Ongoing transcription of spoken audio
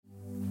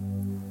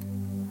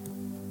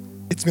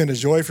It's been a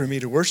joy for me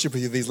to worship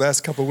with you these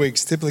last couple of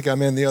weeks. Typically,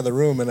 I'm in the other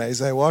room, and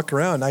as I walk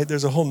around,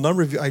 there's a whole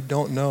number of you I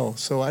don't know.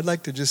 So I'd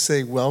like to just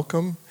say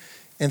welcome,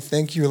 and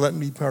thank you for letting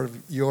me be part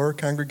of your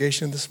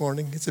congregation this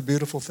morning. It's a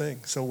beautiful thing.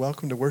 So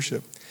welcome to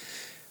worship.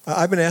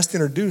 I've been asked to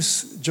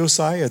introduce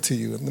Josiah to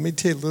you, and let me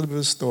tell you a little bit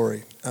of a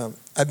story.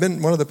 I've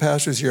been one of the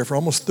pastors here for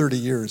almost 30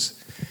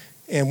 years,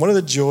 and one of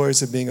the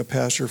joys of being a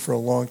pastor for a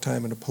long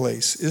time in a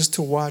place is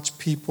to watch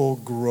people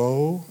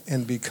grow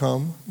and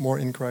become more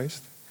in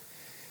Christ.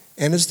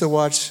 And it's to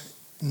watch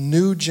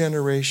new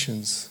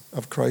generations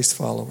of Christ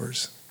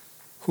followers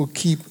who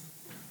keep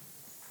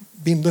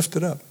being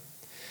lifted up.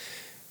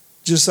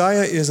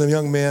 Josiah is a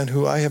young man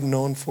who I have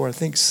known for, I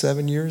think,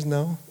 7 years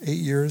now, 8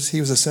 years. He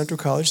was a Central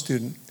College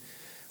student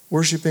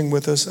worshiping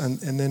with us, and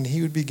then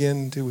he would we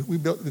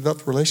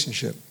developed a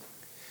relationship.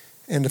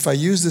 And if I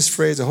use this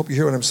phrase, I hope you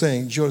hear what I'm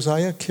saying.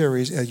 Josiah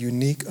carries a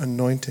unique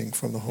anointing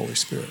from the Holy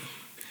Spirit.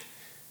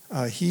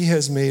 He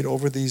has made,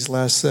 over these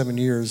last 7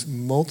 years,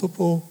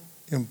 multiple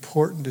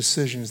important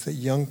decisions that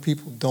young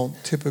people don't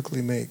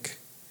typically make.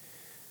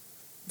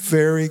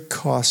 Very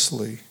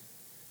costly,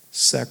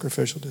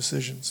 sacrificial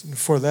decisions. And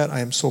for that, I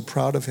am so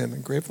proud of him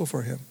and grateful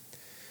for him.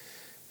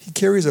 He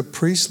carries a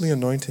priestly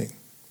anointing.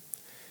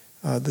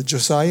 The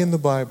Josiah in the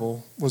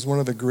Bible was one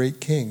of the great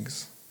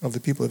kings of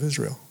the people of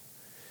Israel.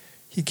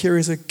 He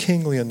carries a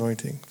kingly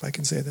anointing, if I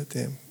can say that to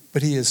him.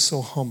 But he is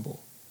so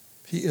humble.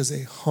 He is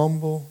a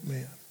humble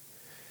man.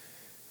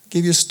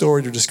 Give you a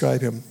story to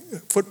describe him. A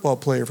football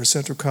player for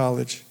Central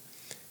College.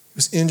 He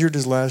was injured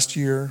his last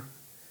year,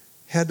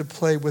 had to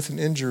play with an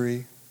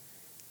injury,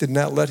 did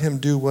not let him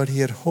do what he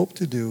had hoped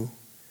to do,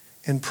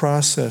 and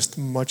processed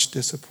much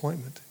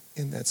disappointment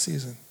in that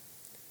season.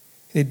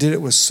 And he did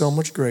it with so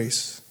much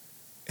grace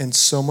and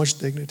so much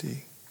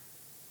dignity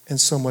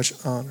and so much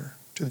honor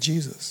to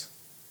Jesus.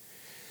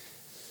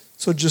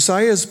 So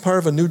Josiah is part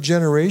of a new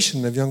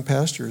generation of young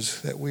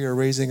pastors that we are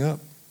raising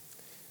up.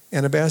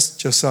 And I've asked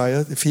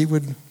Josiah if he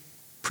would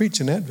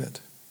preach in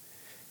Advent.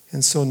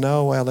 And so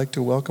now I'd like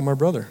to welcome our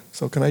brother.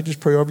 So can I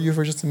just pray over you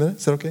for just a minute?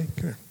 Is that okay?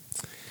 Come here.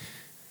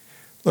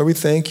 Lord, we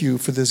thank you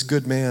for this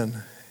good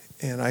man.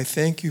 And I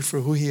thank you for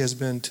who he has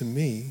been to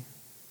me,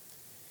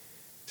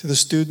 to the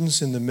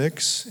students in the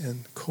mix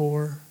and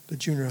core, the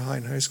junior high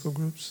and high school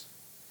groups.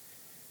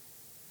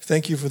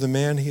 Thank you for the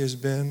man he has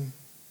been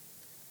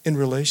in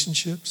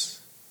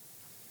relationships.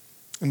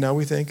 And now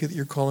we thank you that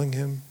you're calling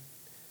him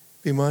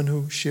be one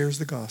who shares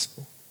the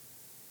gospel.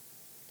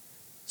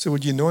 So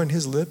would you anoint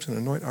his lips and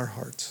anoint our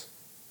hearts,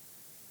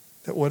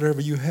 that whatever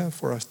you have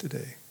for us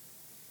today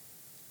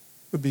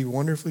would be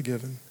wonderfully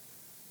given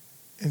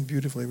and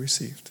beautifully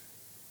received.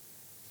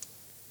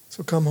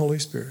 So come, Holy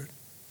Spirit.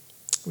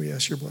 We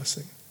ask your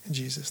blessing in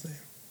Jesus' name.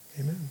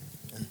 Amen.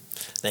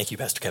 Thank you,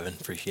 Pastor Kevin.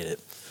 Appreciate it.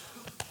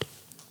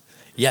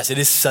 Yes, it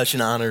is such an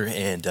honor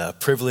and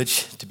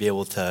privilege to be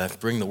able to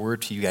bring the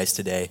word to you guys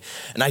today.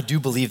 And I do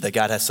believe that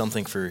God has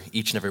something for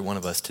each and every one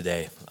of us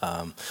today.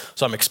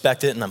 So I'm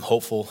expectant and I'm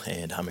hopeful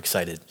and I'm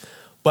excited.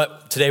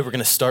 But today we're going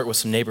to start with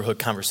some neighborhood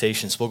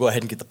conversations. We'll go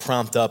ahead and get the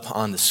prompt up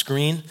on the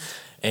screen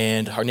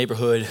and our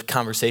neighborhood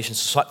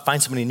conversations. So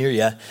find somebody near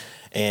you.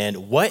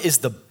 And what is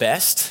the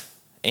best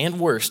and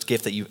worst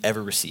gift that you've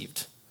ever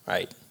received? All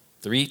right,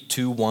 3,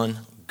 2, 1,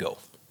 go.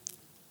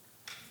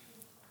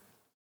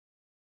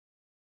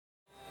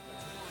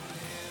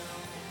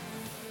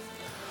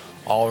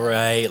 All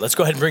right, let's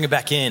go ahead and bring it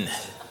back in.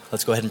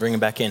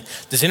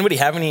 Does anybody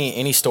have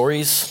any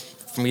stories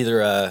from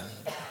either a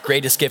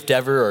greatest gift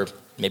ever or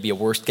maybe a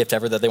worst gift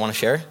ever that they want to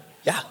share?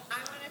 Yeah. I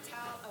want to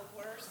tell a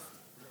worst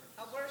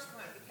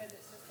one because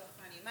it's just so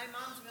funny. My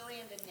mom's really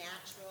into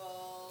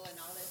natural and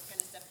all this kind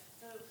of stuff.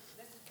 So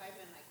this has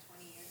probably been like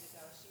 20 years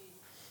ago. She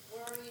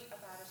worried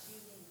about us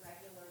using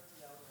regular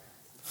deodorant.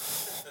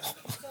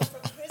 So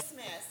for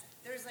Christmas,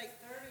 there's like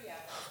 30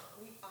 of us.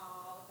 We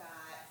all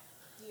got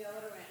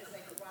deodorant. It's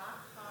like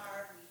rock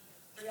hard.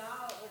 We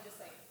all were just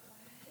like,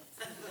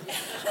 what?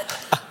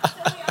 So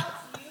we all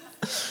used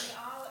it. We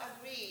all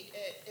agreed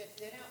it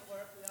didn't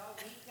work. We all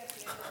leaked at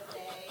the end of the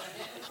day,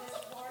 and it was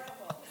just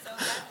horrible. So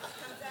that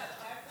comes up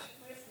every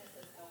Christmas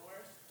is the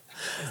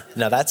worst.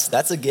 Now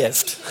that's a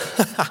gift.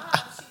 She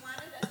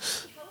wanted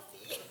us to be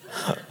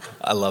healthy.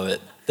 I love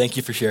it. Thank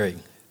you for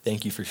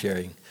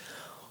sharing.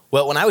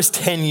 Well, when I was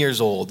 10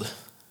 years old,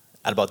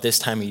 at about this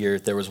time of year,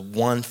 there was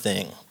one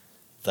thing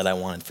that I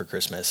wanted for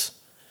Christmas,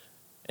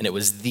 and it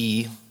was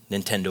the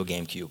Nintendo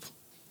GameCube.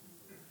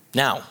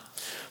 Now,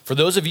 for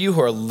those of you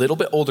who are a little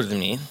bit older than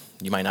me,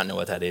 you might not know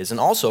what that is. And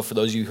also, for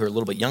those of you who are a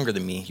little bit younger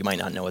than me, you might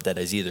not know what that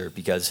is either,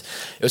 because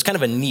it was kind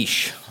of a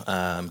niche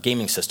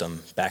gaming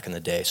system back in the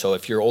day. So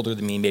if you're older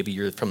than me, maybe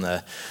you're from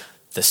the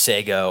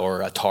Sega or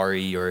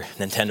Atari or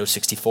Nintendo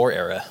 64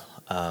 era.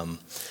 And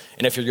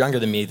if you're younger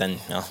than me, then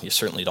you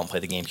certainly don't play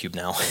the GameCube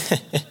now.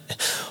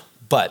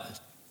 But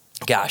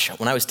gosh,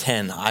 when I was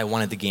 10, I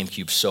wanted the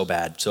GameCube so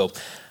bad. So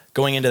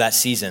going into that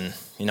season,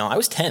 I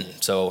was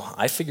 10. So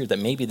I figured that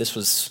maybe this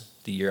was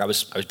the year I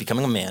was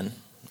becoming a man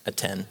at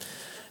 10.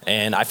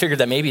 And I figured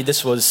that maybe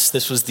this was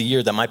the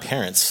year that my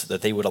parents,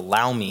 that they would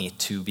allow me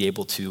to be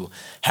able to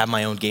have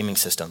my own gaming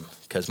system.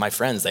 Because my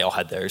friends, they all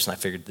had theirs, and I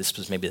figured this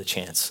was maybe the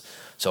chance.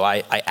 So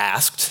I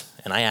asked,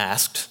 and I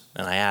asked,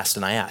 and I asked,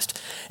 and I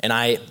asked. And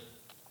I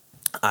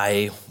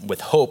with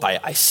hope,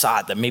 I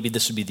sought that maybe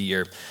this would be the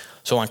year.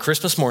 So on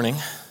Christmas morning,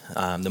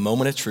 the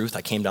moment of truth,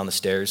 I came down the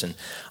stairs, and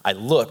I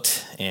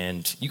looked,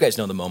 and you guys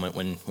know the moment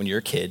when you're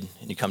a kid,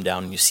 and you come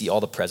down, and you see all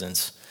the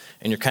presents,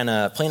 and you're kind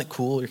of playing it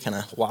cool, you're kind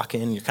of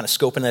walking, you're kind of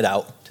scoping it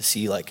out to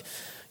see, like,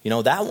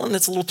 that one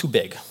that's a little too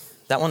big.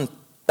 That one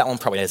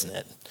probably isn't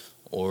it.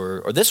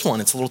 Or this one,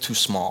 it's a little too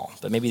small,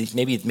 but maybe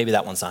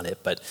that one's not it.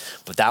 But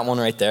that one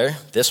right there,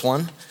 this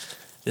one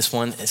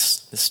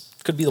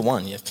could be the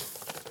one. You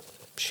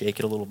shake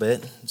it a little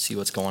bit and see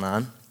what's going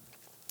on.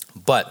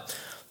 But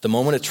the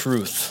moment of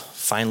truth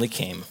finally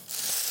came.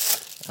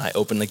 I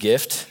opened the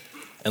gift,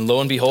 and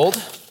lo and behold,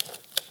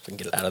 if I can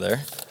get it out of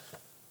there,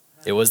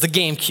 it was the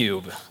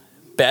GameCube.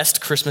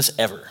 Best Christmas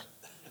ever.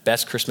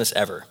 Best Christmas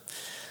ever.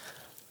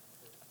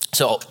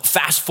 So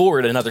fast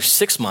forward another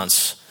 6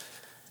 months,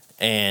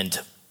 and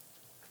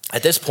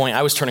at this point,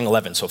 I was turning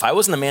 11. So if I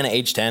wasn't a man at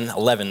age 10,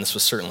 11, this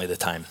was certainly the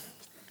time.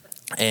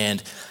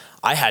 And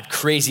I had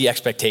crazy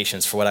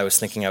expectations for what I was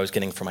thinking I was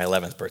getting for my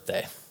 11th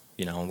birthday.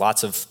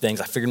 Lots of things.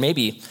 I figured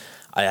maybe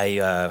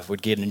I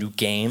would get a new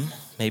game,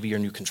 maybe a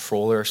new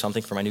controller or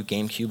something for my new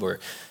GameCube, or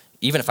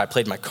even if I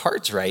played my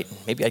cards right,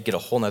 maybe I'd get a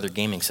whole nother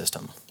gaming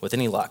system with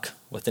any luck.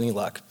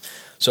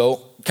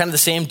 So kind of the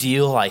same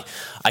deal. I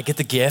get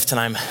the gift, and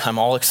I'm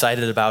all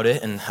excited about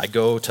it, and I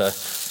go to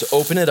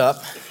open it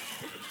up,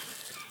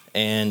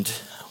 and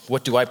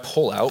what do I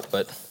pull out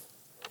but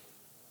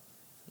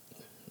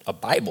a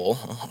Bible?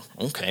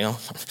 Okay,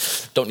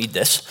 don't need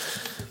this.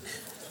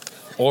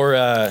 Or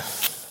a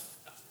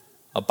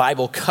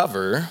Bible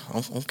cover.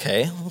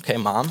 Okay,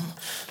 Mom.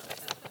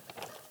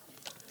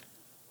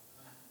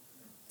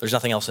 There's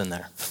nothing else in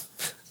there.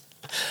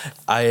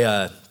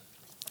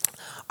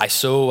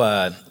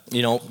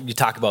 You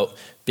talk about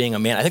being a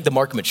man. I think the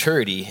mark of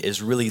maturity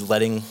is really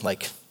letting,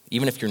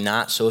 even if you're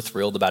not so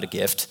thrilled about a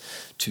gift,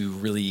 to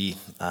really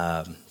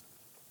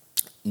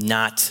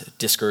not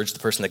discourage the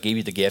person that gave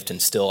you the gift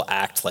and still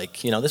act like,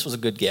 this was a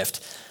good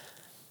gift.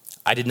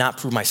 I did not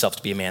prove myself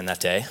to be a man that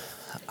day.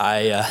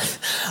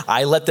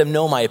 I let them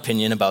know my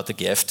opinion about the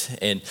gift.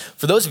 And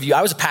for those of you,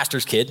 I was a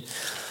pastor's kid.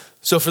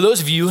 So for those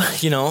of you,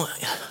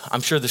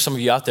 I'm sure there's some of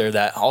you out there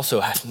that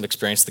also have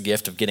experienced the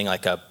gift of getting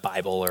like a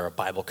Bible or a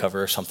Bible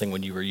cover or something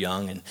when you were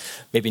young and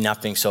maybe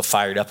not being so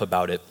fired up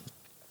about it.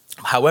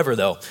 However,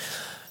 though,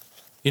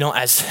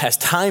 as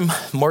time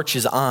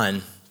marches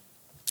on,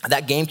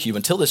 that GameCube,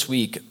 until this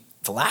week,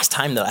 the last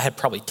time that I had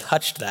probably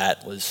touched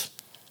that was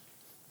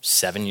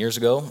 7 years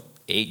ago,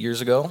 8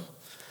 years ago.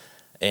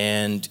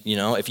 And,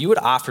 if you would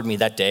have offered me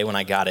that day when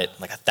I got it,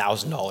 like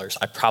 $1,000,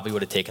 I probably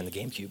would have taken the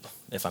GameCube,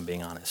 if I'm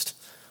being honest.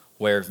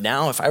 Where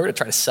now, if I were to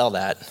try to sell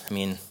that,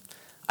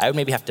 I would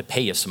maybe have to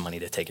pay you some money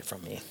to take it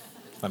from me,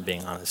 if I'm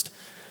being honest.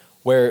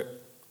 Where,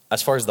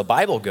 as far as the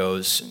Bible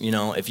goes,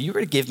 if you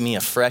were to give me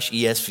a fresh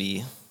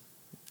ESV,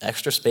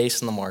 extra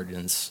space in the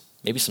margins,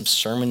 maybe some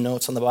sermon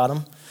notes on the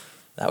bottom,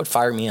 that would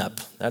fire me up.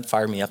 That would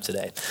fire me up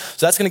today.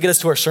 So that's going to get us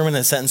to our sermon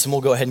in a sentence, and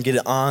we'll go ahead and get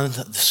it on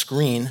the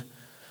screen.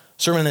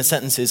 Sermon in a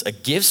sentence is, a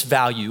gift's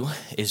value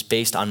is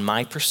based on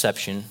my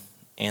perception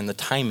and the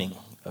timing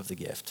of the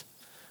gift.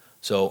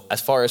 So as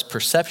far as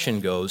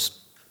perception goes,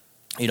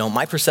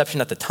 my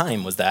perception at the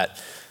time was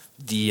that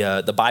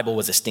the Bible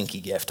was a stinky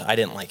gift. I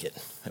didn't like it.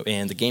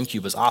 And the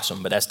GameCube was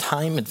awesome. But as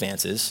time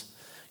advances,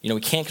 we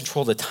can't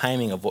control the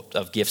timing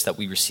of gifts that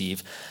we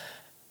receive.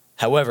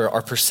 However,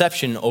 our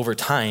perception over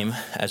time,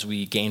 as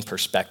we gain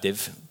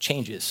perspective,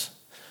 changes.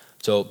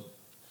 So,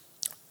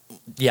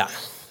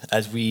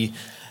 as we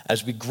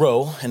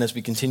grow and as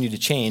we continue to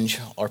change,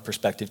 our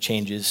perspective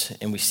changes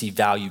and we see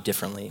value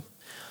differently.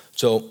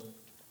 So,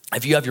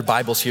 if you have your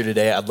Bibles here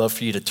today, I'd love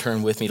for you to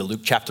turn with me to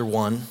Luke chapter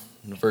 1,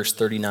 verse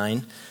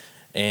 39,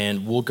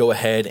 and we'll go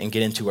ahead and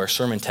get into our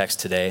sermon text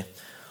today.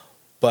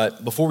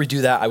 But before we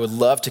do that, I would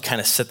love to kind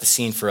of set the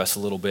scene for us a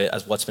little bit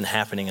as what's been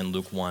happening in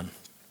Luke 1.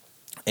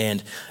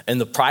 And in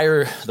the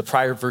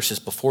prior verses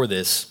before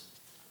this,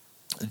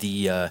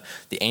 the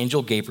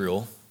angel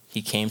Gabriel,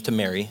 he came to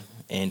Mary,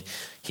 and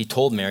he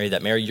told Mary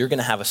that, Mary, you're going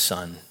to have a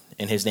son,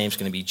 and his name's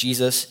going to be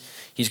Jesus.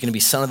 He's going to be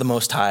Son of the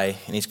Most High,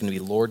 and he's going to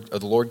be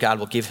the Lord God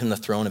will give him the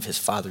throne of his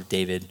father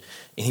David,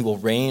 and he will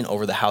reign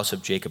over the house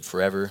of Jacob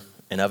forever,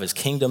 and of his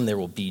kingdom there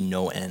will be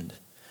no end.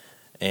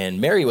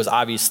 And Mary was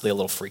obviously a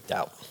little freaked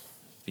out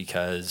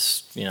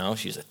because, she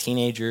was a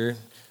teenager,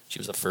 she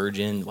was a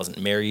virgin,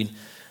 wasn't married,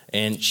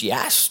 and she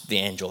asked the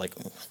angel,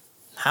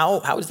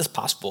 how is this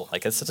possible?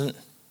 This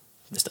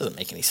doesn't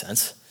make any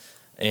sense.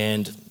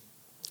 And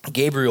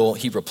Gabriel,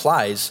 he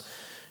replies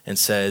and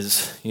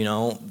says,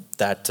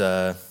 that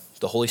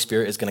the Holy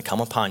Spirit is going to come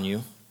upon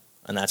you,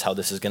 and that's how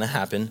this is going to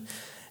happen,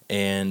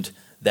 and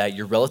that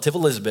your relative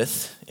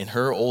Elizabeth, in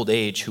her old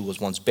age, who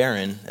was once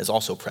barren, is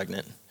also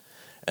pregnant.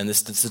 And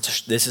this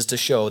is to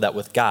show that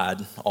with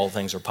God, all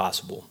things are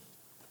possible.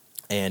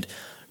 And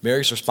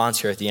Mary's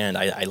response here at the end,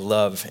 I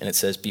love, and it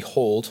says,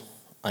 "Behold,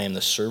 I am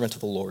the servant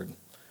of the Lord.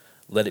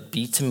 Let it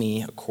be to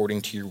me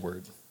according to your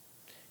word."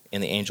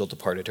 And the angel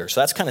departed her.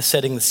 So that's kind of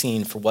setting the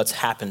scene for what's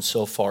happened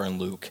so far in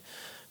Luke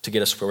to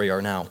get us where we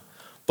are now.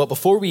 But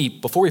before we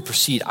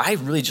proceed, I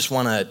really just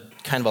want to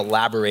kind of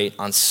elaborate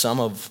on some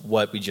of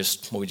what we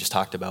just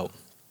talked about,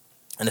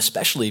 and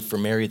especially for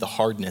Mary, the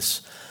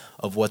hardness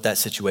of what that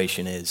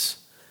situation is.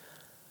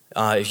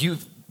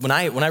 When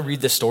I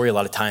read this story, a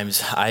lot of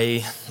times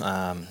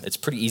it's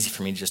pretty easy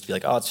for me to just be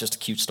like, oh, it's just a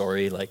cute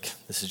story. Like,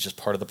 this is just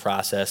part of the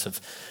process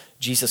of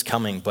Jesus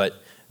coming.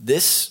 But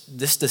this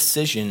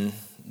decision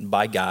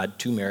by God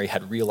to Mary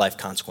had real life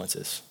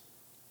consequences.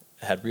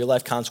 It had real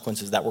life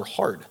consequences that were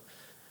hard.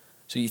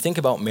 So you think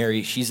about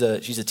Mary, she's a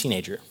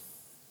teenager.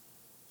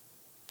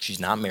 She's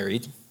not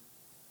married.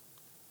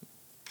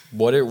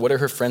 What are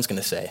her friends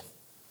going to say?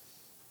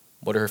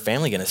 What are her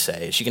family going to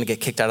say? Is she going to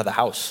get kicked out of the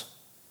house?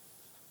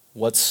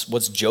 What's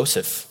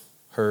Joseph,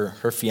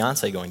 her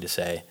fiance, going to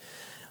say?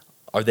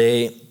 Are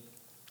they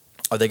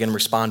going to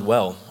respond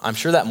well? I'm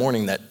sure that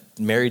morning that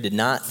Mary did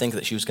not think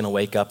that she was going to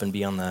wake up and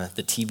be on the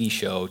TV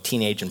show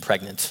Teenage and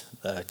Pregnant,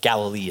 the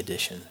Galilee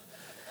edition.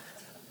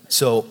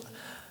 So,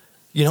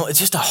 it's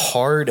just a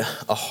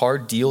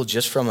hard deal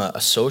just from a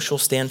social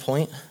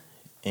standpoint.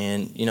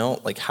 And,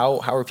 how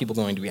are people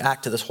going to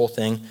react to this whole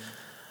thing?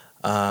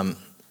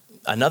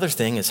 Another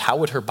thing is, how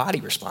would her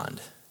body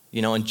respond?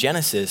 In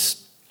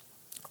Genesis,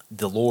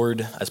 the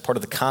Lord, as part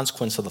of the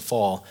consequence of the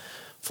fall,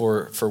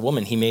 for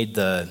woman, he made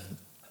the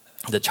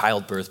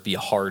childbirth be a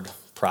hard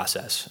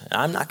process.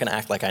 And I'm not going to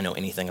act like I know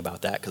anything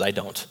about that, because I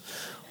don't.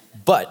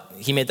 But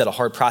he made that a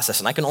hard process.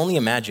 And I can only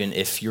imagine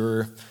if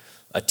you're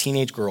a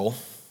teenage girl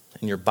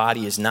and your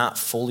body is not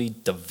fully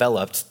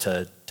developed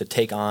to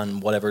take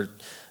on whatever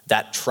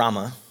that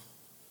trauma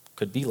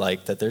could be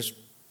like, that there's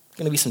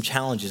going to be some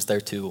challenges there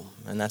too,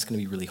 and that's going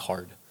to be really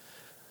hard.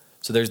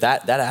 So there's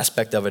that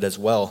aspect of it as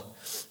well.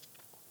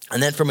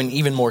 And then from an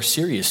even more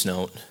serious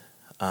note,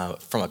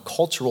 from a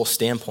cultural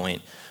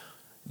standpoint,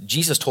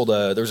 Jesus told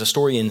there was a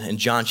story in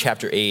John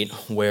chapter 8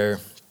 where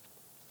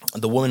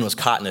the woman was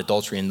caught in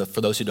adultery. And for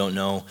those who don't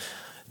know,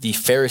 the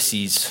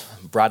Pharisees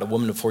brought a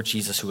woman before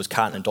Jesus who was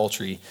caught in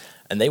adultery,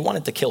 and they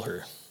wanted to kill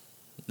her.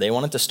 They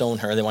wanted to stone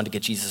her. They wanted to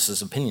get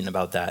Jesus' opinion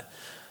about that.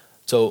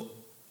 So,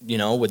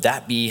 would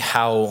that be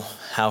how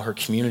her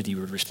community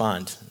would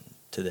respond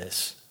to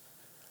this?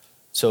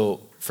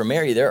 So for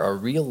Mary, there are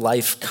real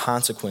life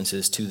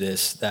consequences to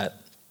this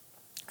that,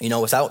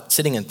 without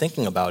sitting and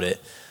thinking about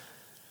it,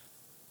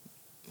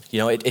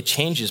 it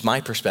changes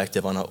my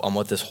perspective on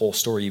what this whole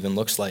story even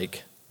looks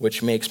like,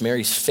 which makes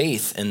Mary's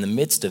faith in the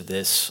midst of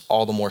this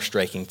all the more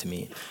striking to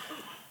me.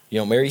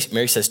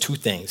 Mary says two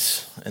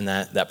things in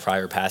that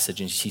prior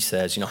passage, and she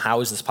says,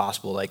 how is this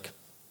possible? Like,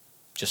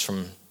 just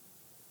from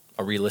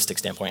a realistic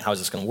standpoint, how is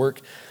this going to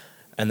work?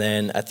 And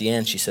then at the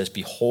end, she says,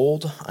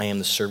 "Behold, I am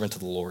the servant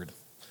of the Lord.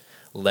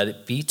 Let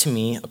it be to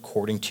me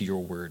according to your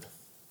word."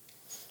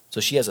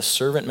 So she has a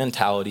servant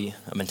mentality,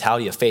 a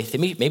mentality of faith.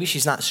 Maybe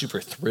she's not super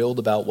thrilled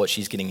about what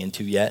she's getting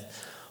into yet,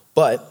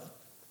 but,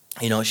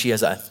 she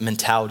has a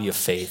mentality of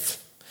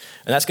faith.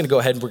 And we're going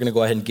to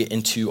go ahead and get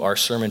into our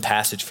sermon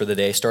passage for the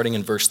day, starting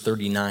in verse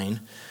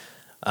 39.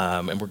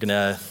 And we're going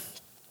to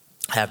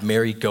have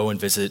Mary go and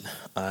visit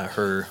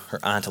her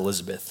Aunt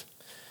Elizabeth.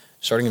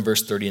 Starting in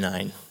verse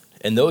 39.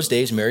 "In those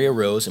days, Mary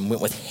arose and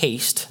went with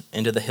haste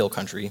into the hill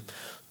country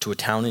to a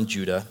town in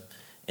Judah,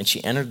 and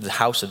she entered the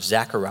house of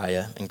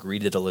Zechariah and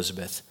greeted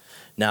Elizabeth."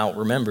 Now,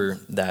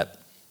 remember that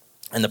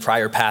in the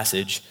prior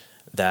passage,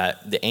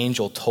 that the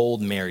angel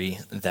told Mary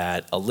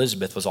that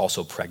Elizabeth was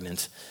also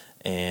pregnant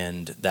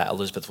and that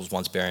Elizabeth was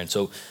once barren.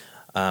 So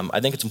I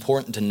think it's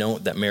important to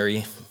note that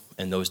Mary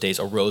in those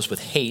days arose with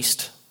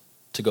haste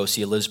to go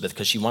see Elizabeth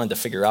because she wanted to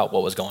figure out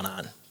what was going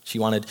on. She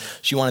wanted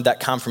that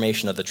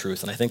confirmation of the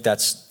truth, and I think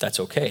that's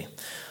okay.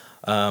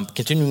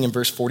 Continuing in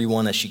verse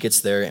 41 as she gets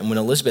there, "And when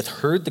Elizabeth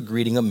heard the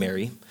greeting of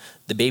Mary,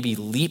 the baby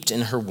leaped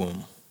in her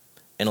womb,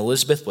 and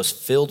Elizabeth was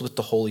filled with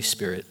the Holy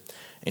Spirit,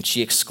 and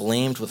she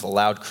exclaimed with a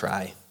loud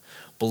cry,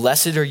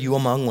 'Blessed are you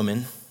among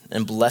women,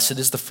 and blessed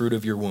is the fruit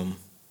of your womb.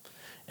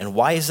 And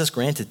why is this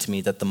granted to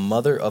me, that the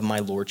mother of my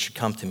Lord should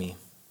come to me?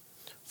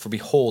 For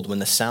behold, when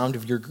the sound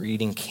of your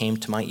greeting came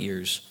to my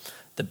ears,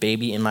 the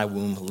baby in my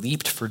womb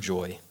leaped for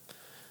joy.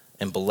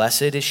 And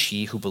blessed is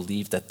she who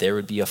believed that there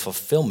would be a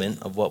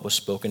fulfillment of what was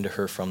spoken to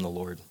her from the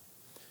Lord.'"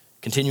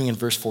 Continuing in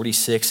verse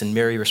 46, "And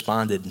Mary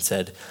responded and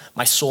said,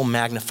 'My soul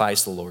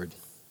magnifies the Lord,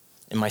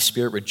 and my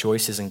spirit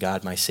rejoices in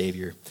God my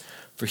Savior,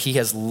 for he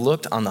has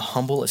looked on the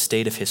humble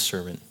estate of his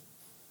servant.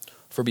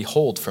 For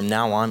behold, from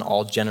now on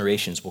all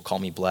generations will call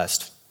me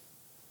blessed.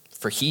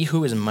 For he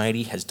who is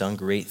mighty has done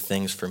great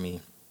things for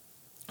me,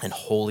 and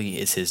holy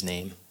is his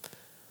name.'"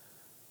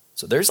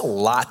 So there's a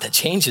lot that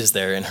changes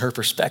there in her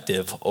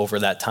perspective over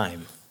that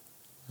time,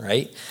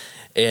 right?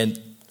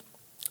 And,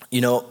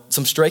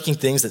 some striking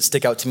things that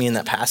stick out to me in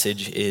that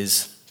passage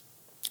is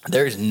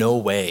there is no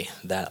way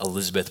that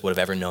Elizabeth would have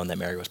ever known that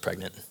Mary was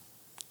pregnant.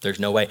 There's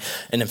no way.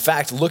 And in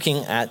fact,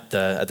 looking at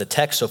the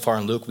text so far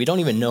in Luke, we don't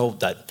even know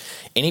that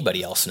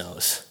anybody else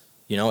knows.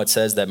 It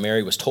says that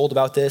Mary was told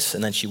about this,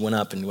 and then she went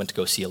up and went to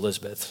go see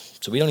Elizabeth.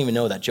 So we don't even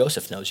know that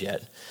Joseph knows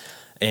yet.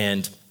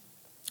 And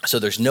so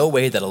there's no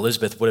way that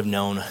Elizabeth would have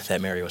known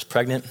that Mary was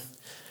pregnant.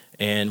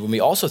 And when we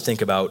also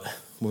think about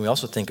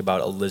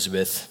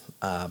Elizabeth,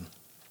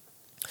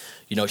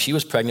 she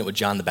was pregnant with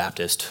John the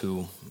Baptist,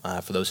 who,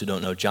 for those who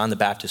don't know, John the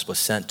Baptist was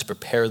sent to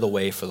prepare the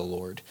way for the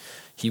Lord.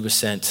 He was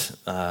sent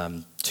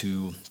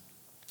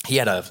he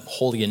had a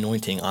holy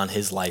anointing on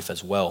his life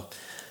as well.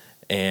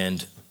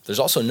 And there's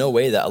also no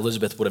way that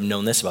Elizabeth would have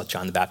known this about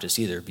John the Baptist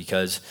either,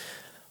 because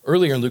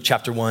earlier in Luke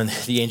chapter 1,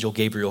 the angel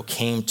Gabriel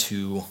came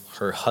to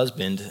her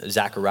husband,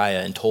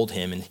 Zechariah, and told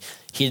him, and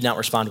he did not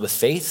respond with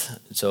faith.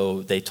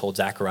 So they told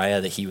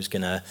Zechariah that he was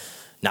going to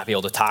not be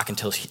able to talk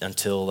until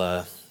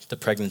the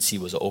pregnancy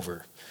was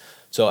over.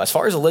 So as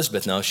far as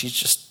Elizabeth knows, she's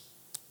just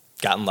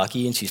gotten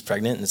lucky and she's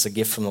pregnant, and it's a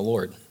gift from the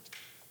Lord,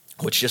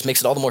 which just makes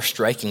it all the more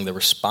striking, the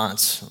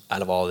response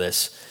out of all of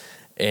this.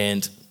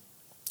 And,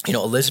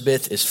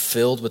 Elizabeth is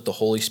filled with the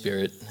Holy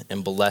Spirit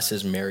and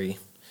blesses Mary.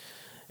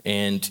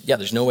 And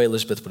there's no way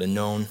Elizabeth would have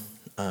known.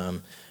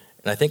 And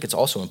I think it's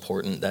also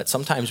important that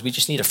sometimes we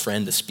just need a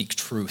friend to speak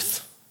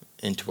truth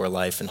into our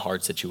life in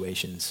hard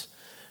situations.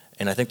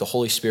 And I think the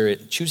Holy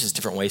Spirit chooses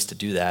different ways to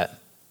do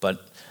that.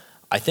 But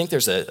I think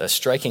there's a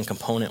striking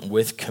component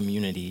with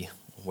community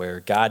where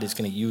God is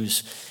going to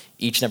use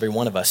each and every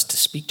one of us to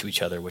speak to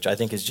each other, which I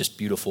think is just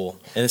beautiful.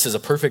 And this is a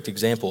perfect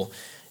example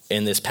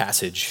in this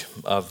passage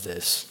of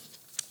this.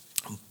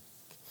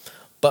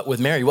 But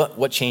with Mary,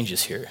 what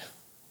changes here?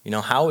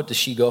 How does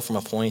she go from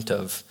a point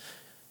of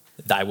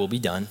thy will be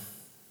done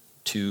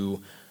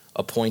to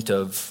a point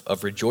of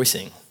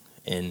rejoicing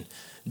and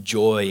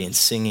joy and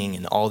singing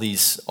and all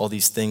these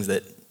things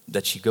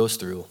that she goes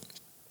through?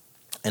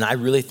 And I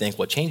really think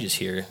what changes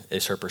here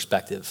is her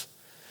perspective.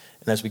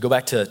 And as we go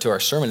back to our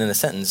sermon in a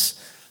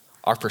sentence,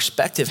 our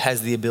perspective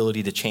has the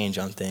ability to change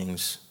on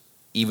things,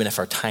 even if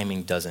our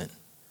timing doesn't.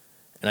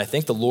 And I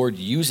think the Lord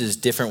uses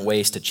different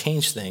ways to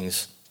change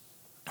things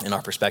in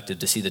our perspective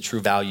to see the true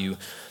value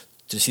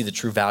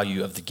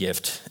of the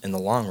gift in the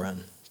long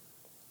run.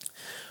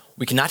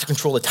 We cannot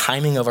control the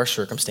timing of our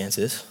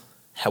circumstances.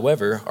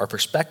 However, our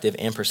perspective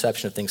and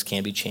perception of things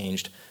can be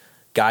changed.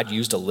 God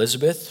used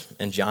Elizabeth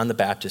and John the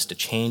Baptist to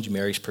change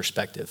Mary's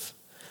perspective.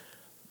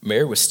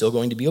 Mary was still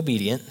going to be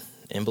obedient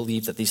and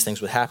believed that these things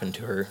would happen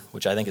to her,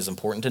 which I think is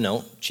important to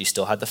note. She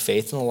still had the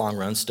faith in the long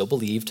run, still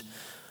believed.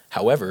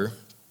 However,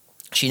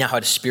 she now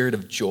had a spirit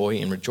of joy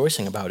and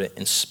rejoicing about it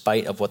in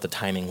spite of what the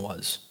timing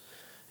was.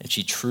 And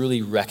she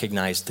truly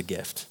recognized the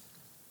gift.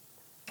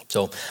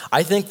 So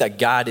I think that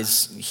God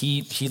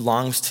he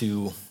longs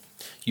to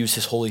use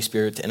his Holy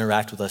Spirit to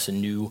interact with us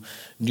in new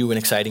and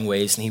exciting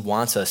ways. And he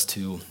wants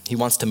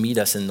to meet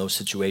us in those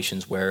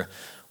situations where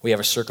we have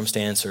a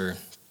circumstance or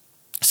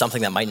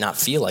something that might not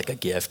feel like a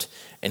gift.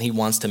 And he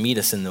wants to meet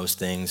us in those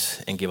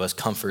things and give us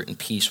comfort and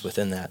peace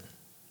within that.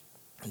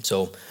 And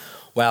so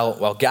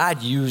while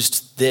God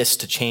used this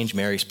to change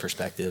Mary's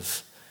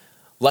perspective,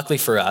 luckily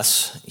for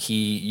us,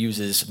 he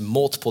uses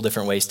multiple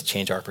different ways to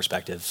change our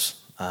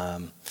perspectives.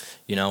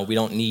 We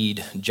don't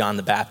need John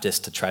the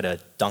Baptist to try to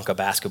dunk a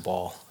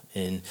basketball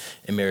in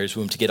Mary's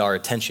womb to get our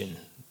attention.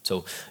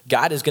 So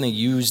God is going to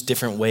use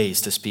different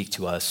ways to speak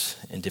to us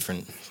in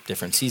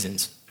different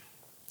seasons.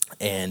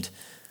 And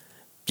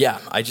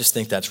I just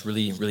think that's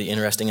really, really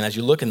interesting. And as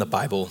you look in the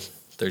Bible,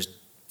 there's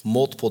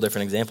multiple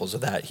different examples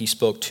of that. He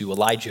spoke to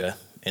Elijah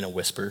in a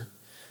whisper.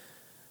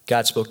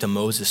 God spoke to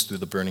Moses through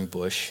the burning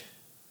bush.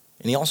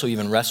 And he also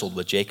even wrestled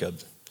with Jacob.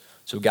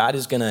 So God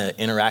is going to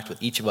interact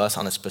with each of us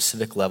on a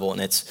specific level. And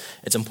it's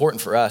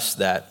important for us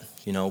that,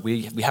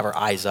 we have our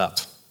eyes up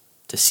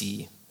to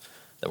see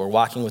that we're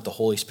walking with the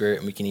Holy Spirit,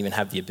 and we can even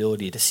have the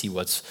ability to see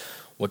what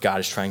God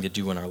is trying to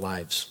do in our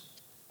lives.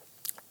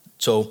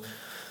 So,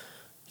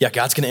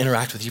 God's going to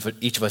interact with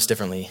each of us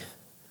differently.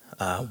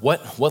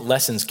 What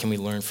lessons can we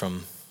learn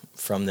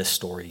from this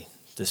story?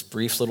 This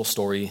brief little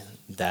story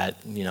that,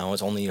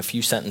 is only a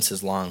few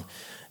sentences long.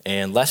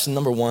 And lesson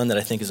number one that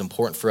I think is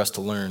important for us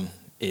to learn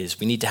is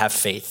we need to have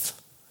faith.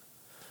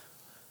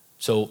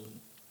 So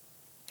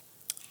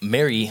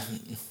Mary,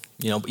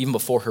 even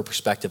before her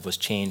perspective was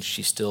changed,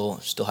 she still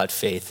had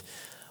faith.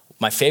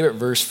 My favorite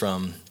verse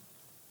from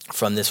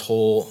this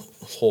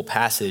whole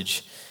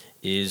passage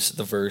is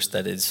the verse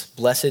that is,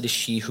 "Blessed is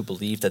she who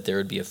believed that there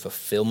would be a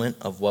fulfillment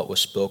of what was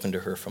spoken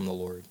to her from the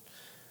Lord."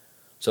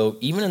 So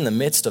even in the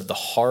midst of the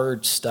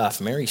hard stuff,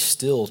 Mary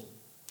still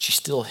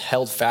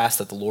held fast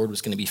that the Lord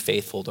was going to be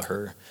faithful to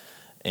her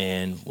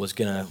and was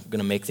going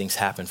to make things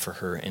happen for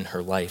her in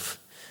her life.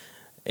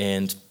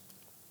 And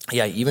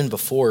even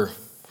before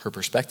her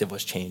perspective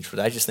was changed, what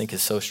I just think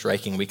is so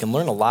striking, we can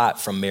learn a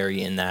lot from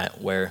Mary in that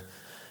where,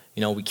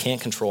 we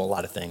can't control a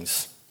lot of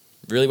things.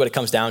 Really what it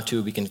comes down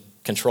to, we can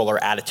control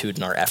our attitude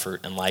and our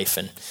effort in life,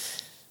 and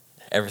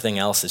everything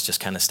else is just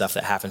kind of stuff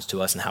that happens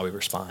to us and how we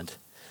respond.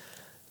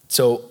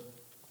 So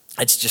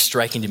it's just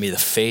striking to me the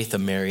faith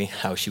of Mary,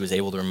 how she was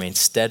able to remain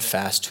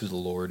steadfast to the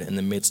Lord in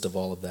the midst of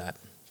all of that.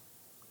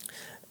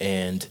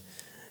 And,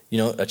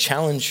 a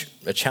challenge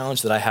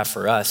that I have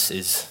for us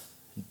is,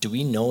 do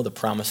we know the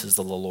promises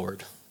of the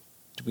Lord?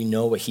 Do we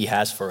know what he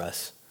has for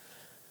us?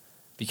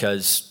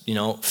 Because,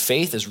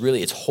 faith is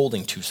really, it's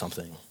holding to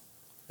something.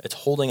 It's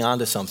holding on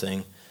to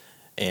something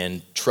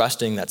and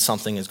trusting that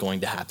something is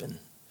going to happen.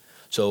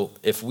 So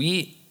if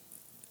we,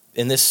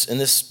 in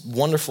this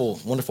wonderful,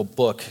 wonderful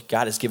book,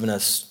 God has given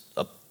us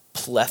a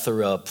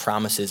plethora of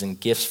promises and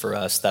gifts for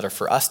us that are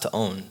for us to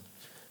own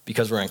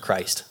because we're in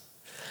Christ.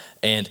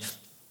 And,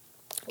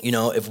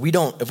 if we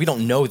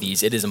don't know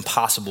these, it is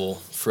impossible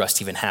for us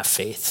to even have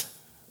faith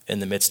in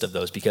the midst of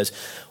those, because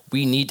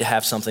we need to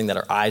have something that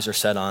our eyes are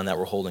set on, that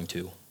we're holding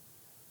to.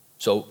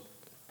 So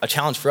a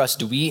challenge for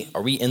us,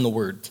 are we in the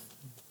Word?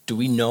 Do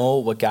we know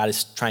what God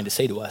is trying to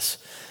say to us?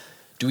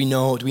 Do we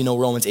know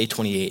Romans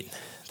 8:28,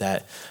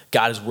 that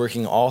God is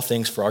working all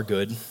things for our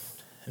good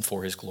and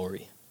for his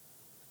glory?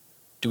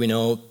 Do we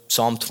know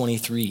Psalm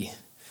 23?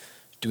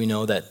 Do we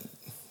know that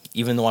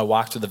even though I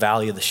walk through the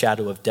valley of the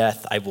shadow of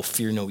death, I will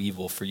fear no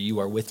evil, for you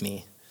are with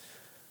me.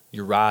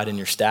 Your rod and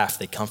your staff,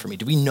 they comfort me.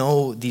 Do we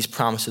know these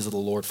promises of the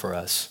Lord for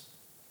us?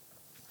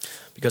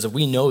 Because if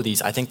we know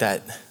these, I think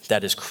that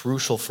is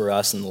crucial for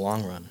us in the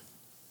long run.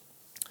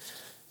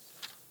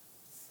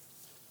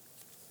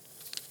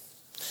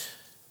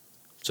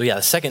 So yeah,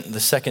 the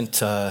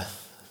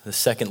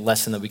second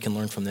lesson that we can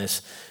learn from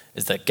this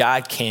is that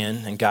God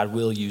can and God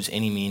will use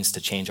any means to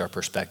change our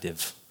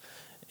perspective.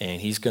 And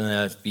he's going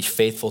to be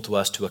faithful to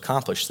us to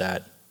accomplish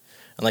that.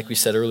 And like we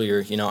said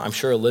earlier, I'm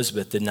sure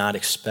Elizabeth did not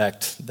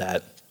expect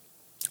that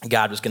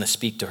God was going to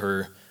speak to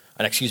her,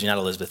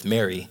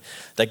 Mary,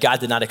 that God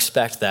did not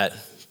expect that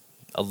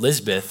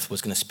Elizabeth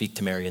was going to speak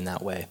to Mary in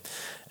that way.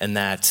 And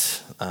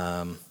that,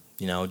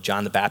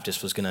 John the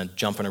Baptist was going to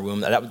jump in her womb.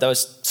 That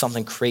was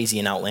something crazy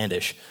and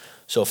outlandish.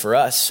 So for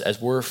us,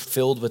 as we're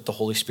filled with the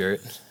Holy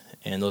Spirit,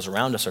 and those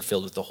around us are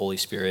filled with the Holy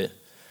Spirit,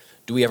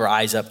 do we have our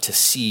eyes up to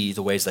see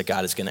the ways that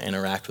God is going to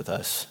interact with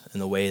us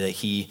and the way that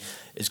he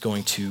is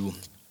going to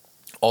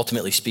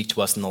ultimately speak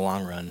to us in the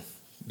long run?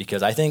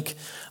 Because I think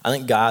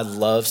God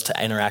loves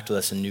to interact with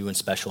us in new and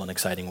special and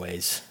exciting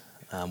ways,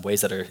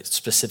 ways that are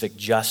specific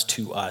just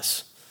to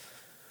us.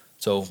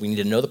 So we need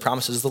to know the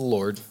promises of the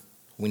Lord.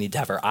 We need to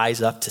have our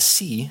eyes up to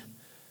see.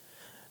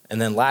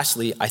 And then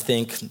lastly, I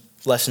think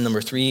lesson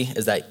number 3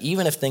 is that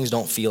even if things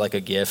don't feel like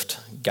a gift,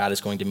 God is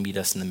going to meet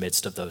us in the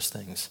midst of those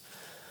things.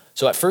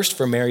 So at first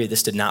for Mary,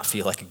 this did not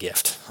feel like a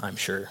gift, I'm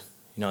sure.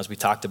 As we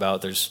talked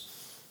about, there's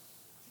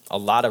a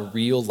lot of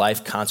real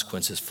life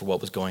consequences for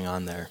what was going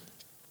on there.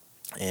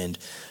 And,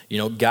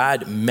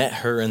 God met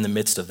her in the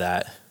midst of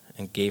that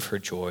and gave her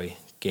joy,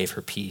 gave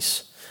her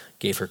peace,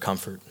 gave her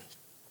comfort.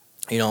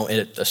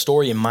 A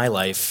story in my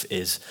life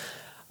is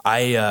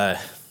a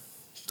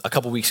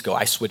couple weeks ago,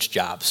 I switched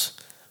jobs.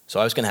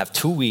 So I was going to have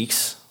 2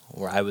 weeks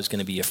where I was going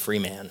to be a free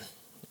man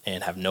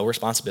and have no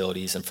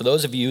responsibilities. And for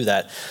those of you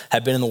that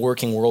have been in the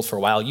working world for a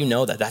while, you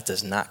know that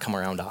does not come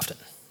around often,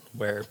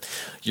 where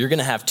you're going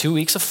to have 2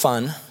 weeks of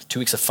fun, 2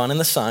 weeks of fun in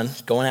the sun,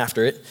 going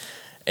after it.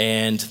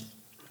 And,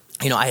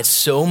 I had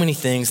so many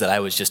things that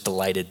I was just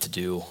delighted to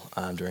do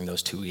during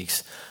those 2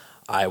 weeks.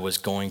 It was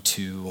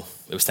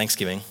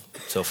Thanksgiving.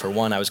 So for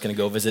one, I was going to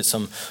go visit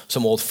some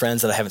old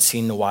friends that I haven't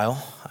seen in a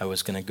while. I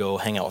was going to go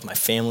hang out with my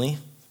family,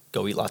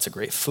 go eat lots of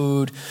great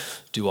food,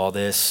 do all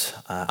this.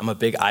 I'm a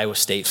big Iowa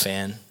State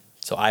fan.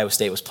 So Iowa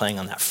State was playing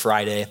on that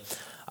Friday.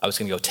 I was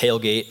going to go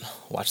tailgate,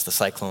 watch the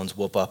Cyclones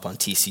whoop up on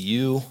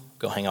TCU,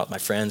 go hang out with my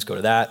friends, go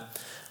to that.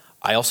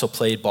 I also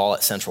played ball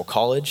at Central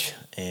College,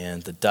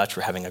 and the Dutch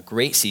were having a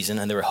great season,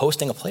 and they were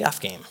hosting a playoff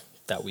game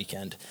that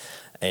weekend.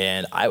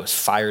 And I was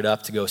fired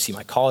up to go see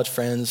my college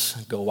friends,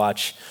 go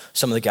watch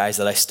some of the guys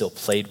that I still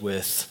played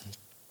with,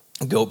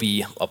 go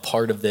be a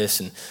part of this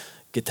and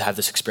get to have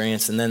this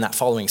experience. And then that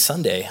following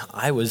Sunday,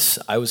 I was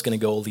going to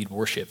go lead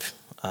worship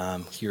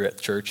here at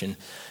church. And,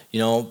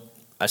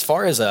 as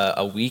far as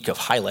a week of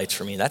highlights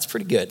for me, that's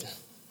pretty good.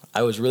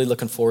 I was really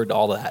looking forward to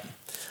all of that.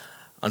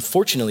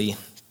 Unfortunately,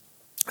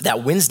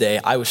 that Wednesday,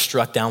 I was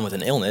struck down with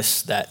an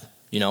illness that,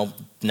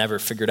 never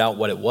figured out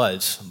what it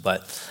was.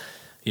 But,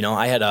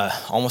 I had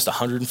almost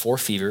 104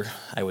 fever.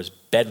 I was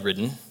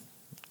bedridden,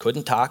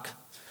 couldn't talk,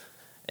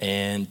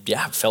 and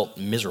felt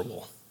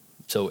miserable.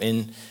 So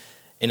in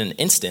an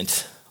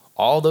instant,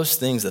 all those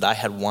things that I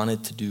had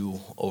wanted to do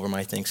over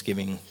my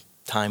Thanksgiving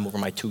time, over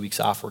my 2 weeks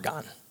off, were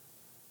gone,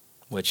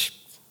 which,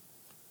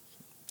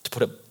 to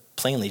put it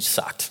plainly,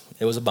 sucked.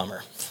 It was a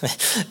bummer.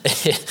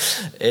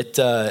 It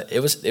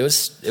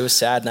was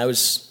sad, and I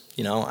was,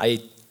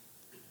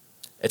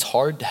 it's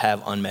hard to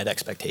have unmet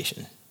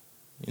expectation.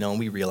 And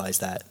we realize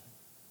that.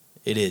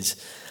 It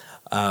is.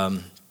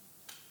 And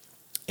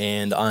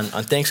on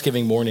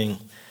Thanksgiving morning,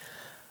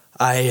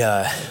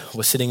 I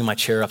was sitting in my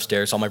chair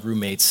upstairs. All my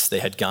roommates, they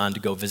had gone to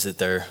go visit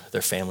their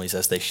families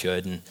as they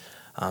should. And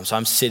so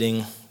I'm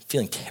sitting,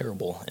 feeling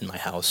terrible in my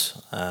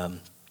house,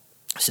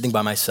 sitting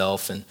by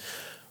myself and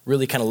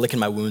really kind of licking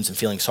my wounds and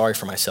feeling sorry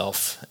for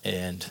myself.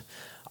 And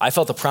I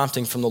felt a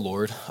prompting from the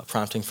Lord, a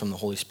prompting from the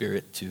Holy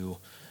Spirit to,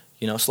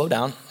 slow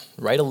down,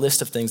 write a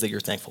list of things that you're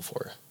thankful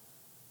for.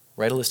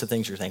 Write a list of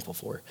things you're thankful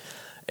for.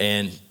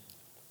 And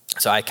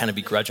so I kind of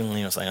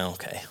begrudgingly, I was like, oh,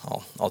 okay,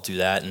 I'll do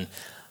that. And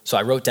so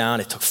I wrote down,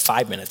 it took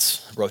 5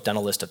 minutes, wrote down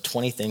a list of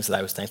 20 things that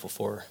I was thankful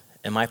for.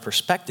 And my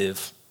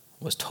perspective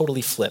was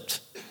totally flipped.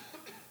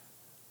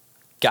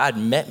 God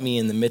met me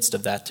in the midst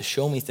of that to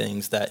show me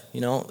things that,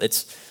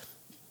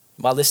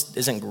 while this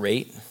isn't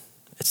great,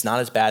 it's not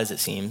as bad as it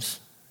seems.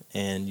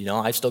 And,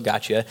 I've still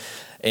got you.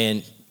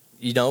 And,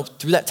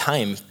 through that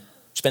time,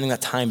 spending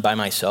that time by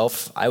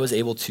myself, I was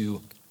able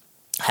to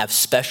have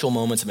special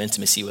moments of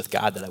intimacy with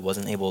God that I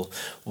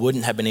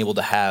wouldn't have been able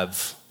to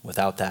have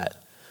without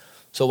that.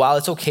 So while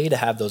it's okay to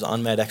have those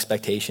unmet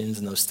expectations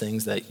and those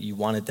things that you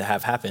wanted to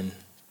have happen,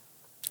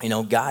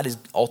 God is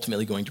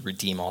ultimately going to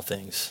redeem all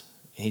things.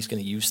 And he's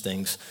going to use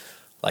things,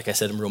 like I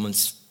said in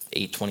Romans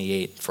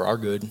 8:28, for our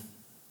good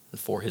and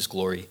for his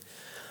glory.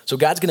 So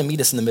God's going to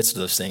meet us in the midst of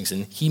those things.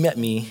 And he met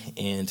me,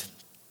 and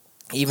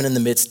even in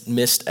the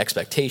missed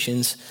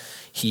expectations,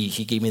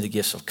 he gave me the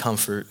gifts of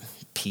comfort,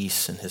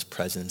 peace, and his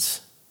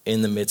presence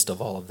in the midst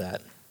of all of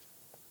that.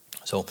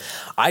 So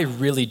I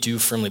really do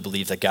firmly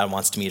believe that God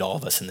wants to meet all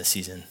of us in this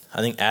season.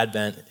 I think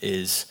Advent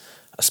is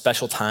a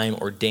special time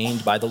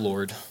ordained by the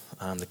Lord,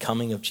 the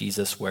coming of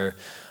Jesus, where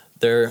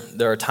there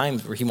are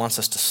times where he wants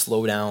us to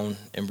slow down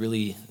and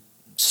really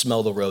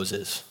smell the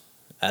roses,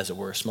 as it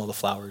were, smell the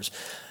flowers.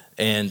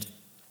 And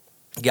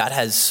God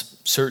has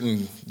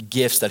certain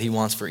gifts that he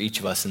wants for each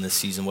of us in this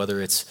season,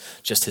 whether it's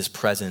just his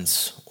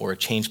presence or a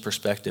changed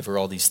perspective or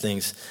all these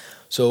things.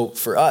 So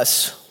for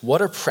us,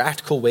 what are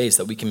practical ways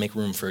that we can make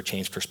room for a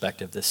changed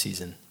perspective this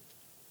season?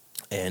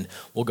 And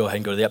we'll go ahead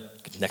and go to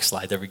the next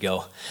slide. There we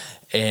go.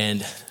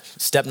 And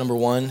step number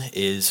 1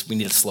 is we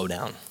need to slow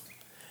down.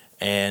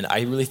 And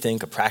I really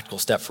think a practical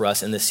step for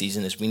us in this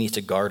season is we need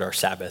to guard our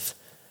Sabbath.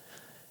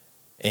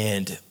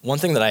 And one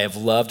thing that I have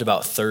loved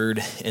about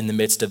Third in the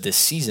midst of this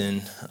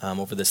season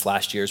over this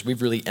last year is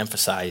we've really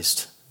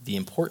emphasized the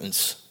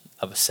importance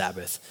of a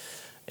Sabbath.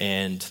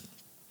 And,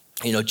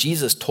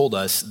 Jesus told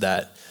us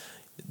that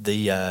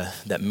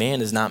that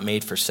man is not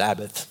made for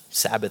Sabbath.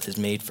 Sabbath is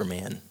made for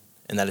man.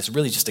 And that it's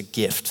really just a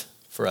gift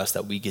for us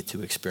that we get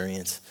to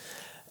experience.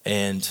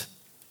 And,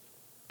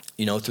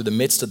 through the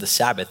midst of the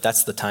Sabbath,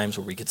 that's the times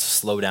where we get to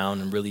slow down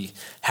and really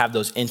have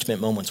those intimate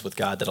moments with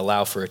God that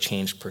allow for a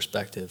changed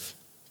perspective.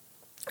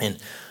 And,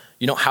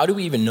 how do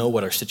we even know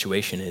what our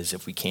situation is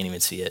if we can't even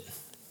see it?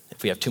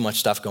 If we have too much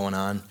stuff going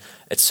on?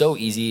 It's so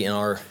easy in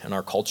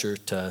our culture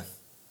to,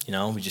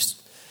 we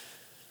just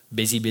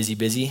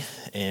busy,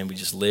 and we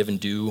just live and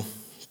do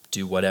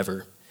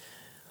whatever.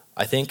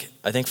 I think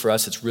for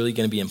us, it's really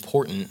going to be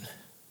important,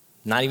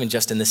 not even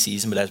just in this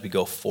season, but as we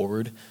go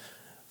forward,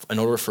 in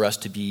order for us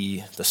to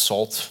be the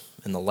salt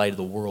and the light of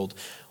the world,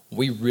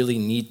 we really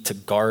need to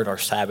guard our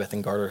Sabbath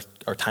and guard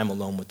our time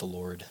alone with the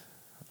Lord.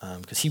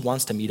 Because he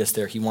wants to meet us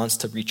there. He wants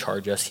to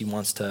recharge us. He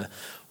wants to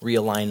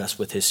realign us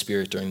with his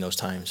Spirit during those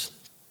times.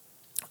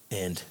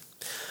 And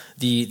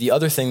the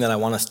other thing that I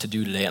want us to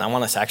do today, and I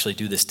want us to actually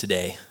do this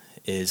today,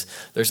 is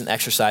there's an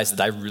exercise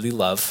that I really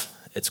love.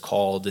 It's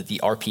called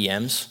the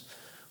RPMs,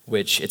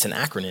 which it's an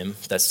acronym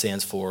that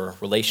stands for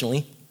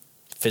relationally,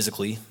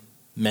 physically,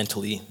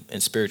 mentally,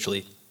 and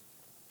spiritually.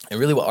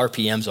 And really what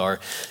RPMs are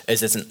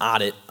is it's an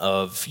audit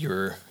of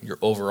your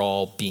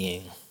overall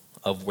being,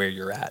 of where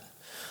you're at.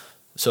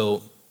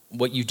 So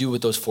what you do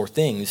with those 4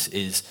 things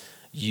is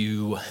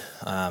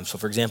so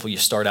for example, you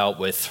start out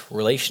with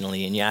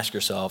relationally and you ask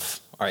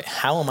yourself, all right,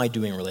 how am I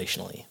doing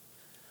relationally?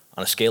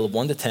 On a scale of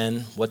 1 to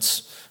 10,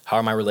 how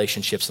are my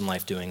relationships in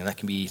life doing? And that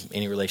can be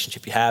any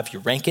relationship you have. You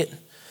rank it,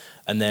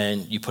 and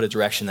then you put a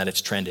direction that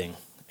it's trending.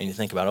 And you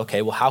think about,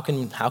 okay, well, how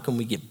can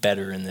we get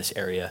better in this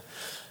area?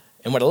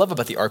 And what I love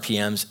about the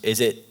RPMs is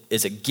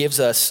it gives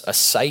us a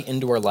sight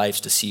into our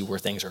lives to see where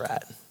things are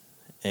at.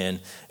 And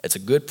it's a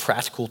good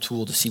practical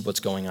tool to see what's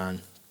going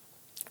on.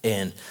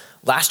 And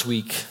last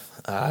week,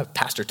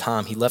 Pastor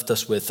Tom, he left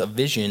us with a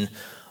vision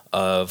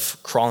of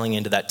crawling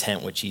into that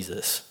tent with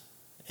Jesus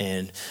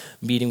and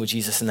meeting with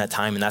Jesus in that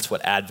time, and that's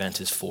what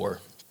Advent is for.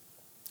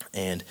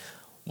 And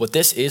what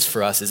this is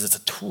for us is it's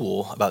a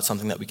tool about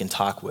something that we can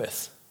talk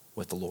with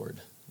the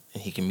Lord,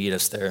 and he can meet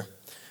us there.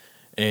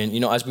 And,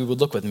 as we would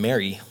look with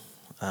Mary,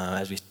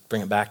 as we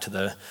bring it back to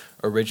the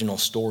original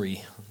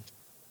story,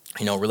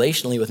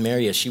 relationally with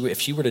Mary, if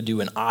she were to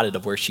do an audit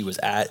of where she was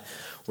at,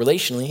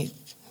 relationally,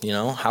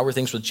 how were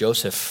things with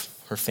Joseph,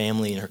 her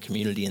family, and her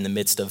community in the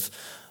midst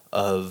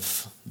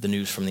of the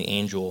news from the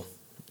angel?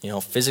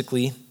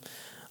 Physically,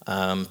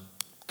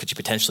 could she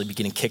potentially be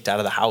getting kicked out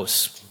of the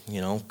house?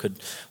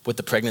 With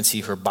the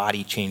pregnancy, her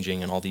body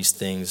changing and all these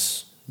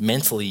things.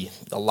 Mentally,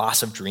 a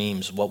loss of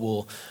dreams. What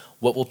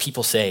will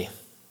people say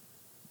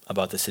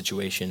about the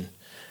situation?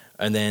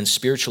 And then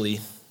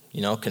spiritually,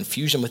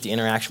 confusion with the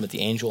interaction with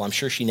the angel. I'm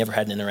sure she never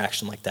had an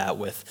interaction like that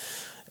with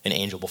an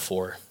angel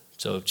before.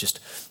 So just,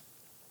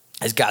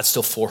 is God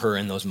still for her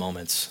in those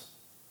moments?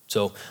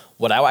 So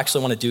what I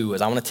actually want to do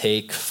is I want to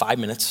take 5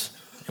 minutes,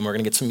 and we're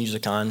going to get some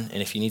music on.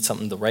 And if you need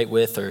something to write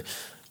with or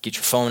get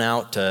your phone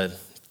out to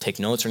take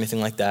notes or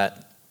anything like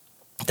that,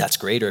 that's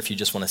great, or if you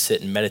just want to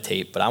sit and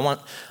meditate. But I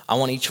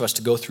want each of us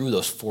to go through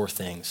those 4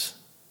 things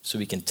so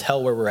we can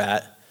tell where we're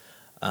at.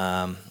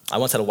 I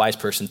once had a wise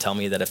person tell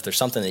me that if there's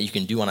something that you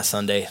can do on a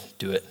Sunday,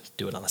 do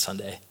it on a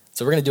Sunday.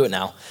 So we're going to do it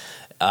now.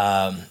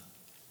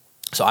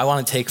 So I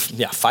want to take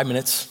 5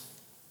 minutes,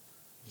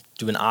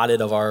 do an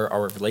audit of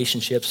our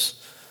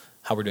relationships,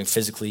 how we're doing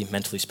physically,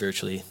 mentally,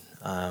 spiritually.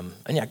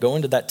 And go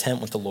into that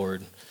tent with the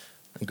Lord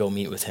and go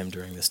meet with him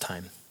during this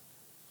time.